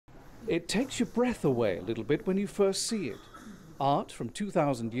It takes your breath away a little bit when you first see it. Art from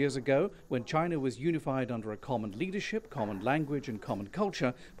 2,000 years ago, when China was unified under a common leadership, common language and common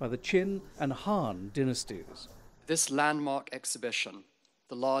culture by the Qin and Han dynasties. This landmark exhibition,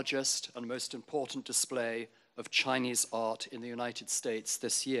 the largest and most important display of Chinese art in the United States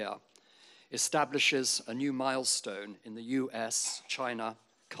this year, establishes a new milestone in the US-China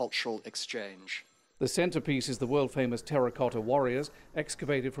cultural exchange. The centerpiece is the world-famous terracotta warriors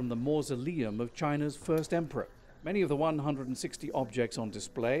excavated from the mausoleum of China's first emperor. Many of the 160 objects on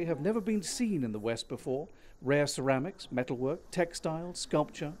display have never been seen in the West before. Rare ceramics, metalwork, textiles,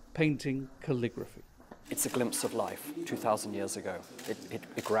 sculpture, painting, calligraphy. It's a glimpse of life 2,000 years ago.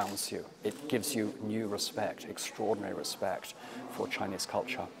 It grounds you. It gives you new respect, extraordinary respect for Chinese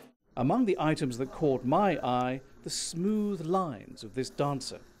culture. Among the items that caught my eye, the smooth lines of this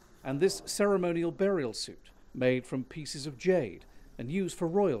dancer and this ceremonial burial suit made from pieces of jade and used for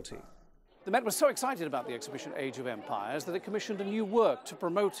royalty. The Met was so excited about the exhibition Age of Empires that it commissioned a new work to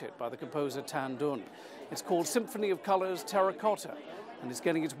promote it by the composer Tan Dun. It's called Symphony of Colors Terracotta, and it's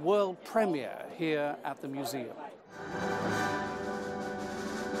getting its world premiere here at the museum.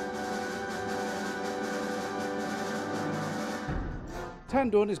 Tan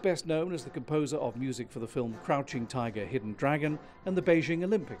Dun is best known as the composer of music for the film Crouching Tiger, Hidden Dragon and the Beijing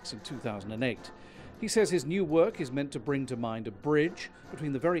Olympics in 2008. He says his new work is meant to bring to mind a bridge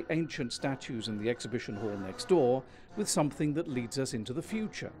between the very ancient statues in the exhibition hall next door with something that leads us into the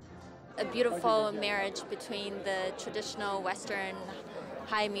future. A beautiful marriage between the traditional Western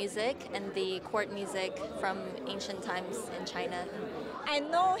high music and the court music from ancient times in China. I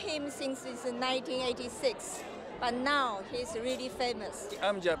know him since 1986, but now he's really famous.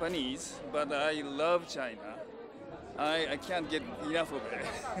 I'm Japanese, but I love China. I can't get enough of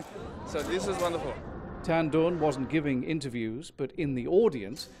it. So this is wonderful. Tan Dun wasn't giving interviews, but in the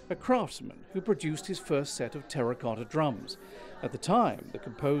audience, a craftsman who produced his first set of terracotta drums. At the time, the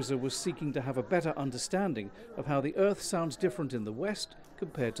composer was seeking to have a better understanding of how the earth sounds different in the West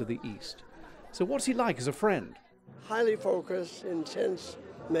compared to the East. So what's he like as a friend? Highly focused, intense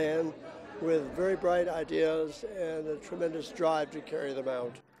man with very bright ideas and a tremendous drive to carry them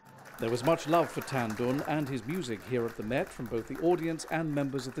out. There was much love for Tan Dun and his music here at the Met from both the audience and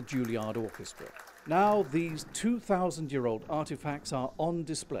members of the Juilliard Orchestra. Now these 2,000-year-old artifacts are on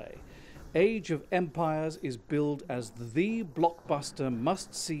display. Age of Empires is billed as the blockbuster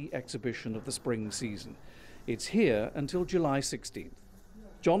must-see exhibition of the spring season. It's here until July 16th.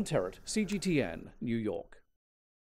 John Terrett, CGTN, New York.